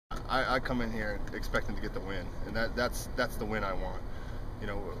I come in here expecting to get the win, and that's the win I want. You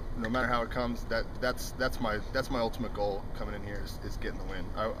know, no matter how it comes, that's my ultimate goal coming in here is getting the win.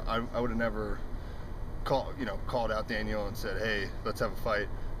 I would have never called out Daniel and said, hey, let's have a fight,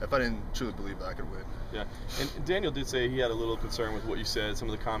 if I didn't truly believe that I could win. Yeah, and Daniel did say he had a little concern with what you said, some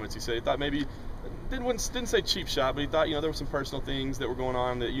of the comments he said. He thought maybe, didn't say cheap shot, but he thought, there were some personal things that were going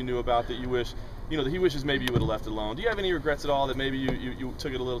on that you knew about that you wish, that he wishes maybe you would have left it alone. Do you have any regrets at all that maybe you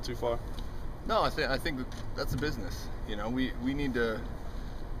took it a little too far? No, I think that's a business. We need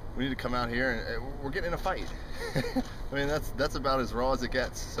to come out here and we're getting in a fight. I mean, that's about as raw as it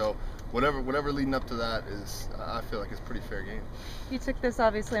gets. So whatever leading up to that is, I feel like it's pretty fair game. You took this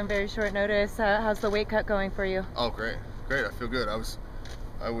obviously on very short notice. How's the weight cut going for you? Oh, great. I feel good.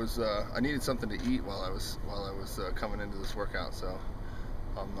 I needed something to eat while I was coming into this workout. So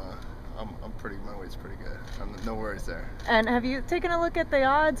my weight's pretty good. No worries there. And have you taken a look at the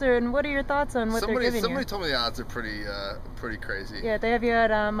odds, and what are your thoughts on what they're giving you? Somebody told me the odds are pretty crazy. Yeah, they have you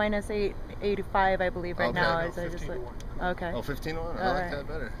at minus 885, I believe, right now. No, 15 to 1. Okay. Oh, 15 to 1? I like that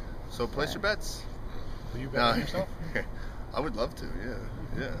better. So place your bets. Will you bet on yourself? I would love to,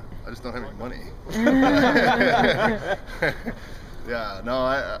 yeah. I just don't have any money. Yeah, no,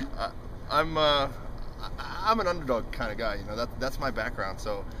 I'm an underdog kind of guy. That's my background.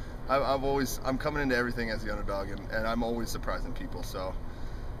 So I'm coming into everything as the underdog, and I'm always surprising people. So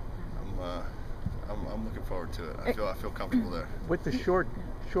I'm looking forward to it. I feel comfortable there. With the short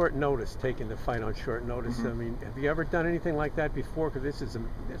notice, taking the fight on short notice. I mean, have you ever done anything like that before? Because this is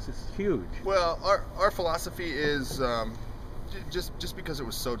huge. Well, our philosophy is just because it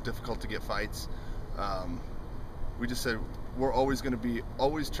was so difficult to get fights, we just said we're always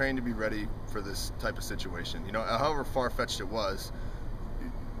trained to be ready for this type of situation. However far-fetched it was,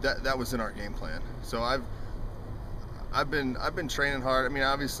 that was in our game plan. So I've been training hard. I mean,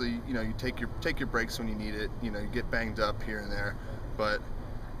 obviously, you take your breaks when you need it. You get banged up here and there, but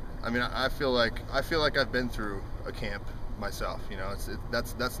I mean, I feel like I've been through a camp myself.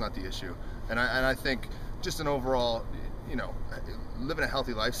 That's not the issue. And I think just an overall, living a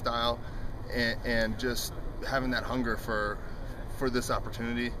healthy lifestyle and just having that hunger for this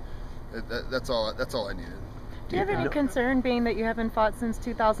opportunity, that's all I needed. Do you have any concern, being that you haven't fought since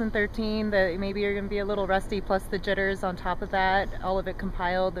 2013, that maybe you're going to be a little rusty, plus the jitters on top of that, all of it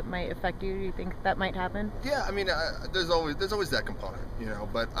compiled, that might affect you? Do you think that might happen? Yeah, I mean, there's always that component,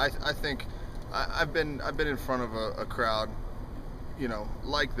 But I think I've been in front of a crowd,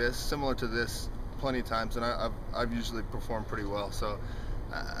 like this, similar to this, plenty of times, and I've usually performed pretty well. So,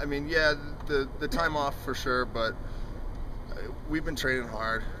 I mean, yeah, the time off for sure, but we've been training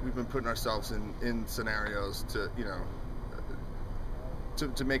hard. We've been putting ourselves in scenarios to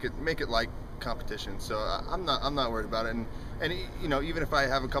make it like competition. So I'm not worried about it. And even if I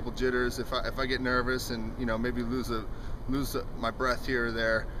have a couple jitters, if I get nervous and maybe lose my breath here or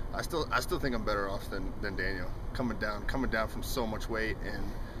there, I still think I'm better off than Daniel, coming down from so much weight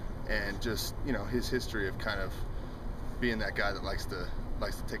and just his history of kind of being that guy that likes to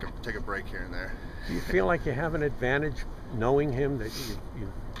take a break here and there. Do you feel like you have an advantage knowing him, that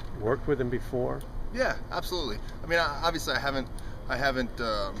you've worked with him before? Yeah, absolutely. I mean, obviously I haven't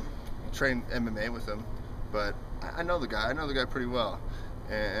trained MMA with him, but I know the guy. I know the guy pretty well,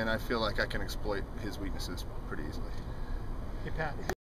 and I feel like I can exploit his weaknesses pretty easily. Hey, Pat.